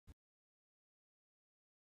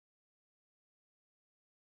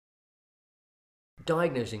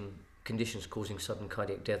Diagnosing conditions causing sudden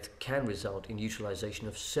cardiac death can result in utilization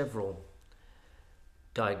of several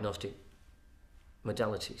diagnostic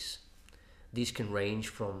modalities. These can range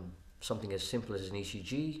from something as simple as an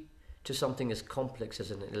ECG to something as complex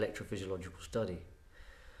as an electrophysiological study.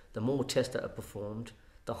 The more tests that are performed,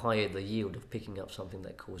 the higher the yield of picking up something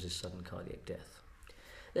that causes sudden cardiac death.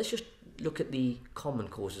 Let's just look at the common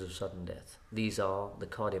causes of sudden death. These are the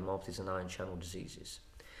cardiomyopathies and ion channel diseases.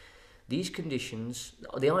 These conditions,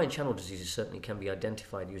 the ion channel diseases certainly can be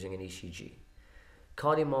identified using an ECG.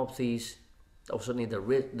 Cardiomyopathies, or certainly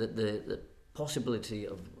the possibility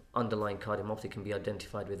of underlying cardiomyopathy can be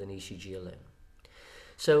identified with an ECG alone.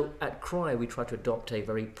 So at CRY we try to adopt a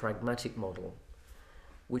very pragmatic model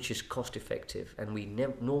which is cost effective, and we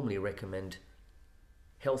normally recommend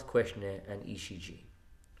health questionnaire and ECG,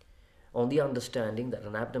 on the understanding that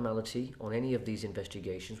an abnormality on any of these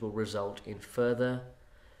investigations will result in further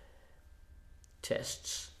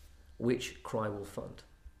tests which CRY will fund.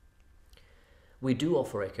 We do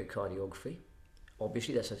offer echocardiography.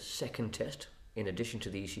 Obviously that's a second test in addition to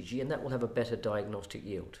the ECG, and that will have a better diagnostic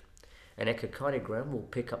yield. An echocardiogram will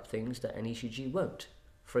pick up things that an ECG won't.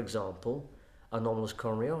 For example, anomalous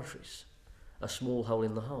coronary arteries, a small hole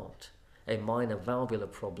in the heart, a minor valvular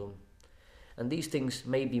problem, and these things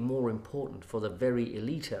may be more important for the very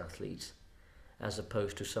elite athlete as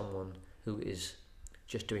opposed to someone who is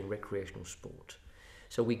just doing recreational sport.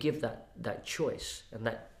 So we give that choice, and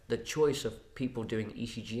that the choice of people doing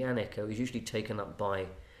ECG and echo is usually taken up by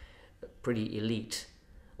pretty elite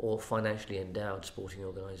or financially endowed sporting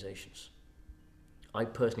organisations. I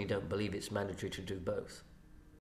personally don't believe it's mandatory to do both.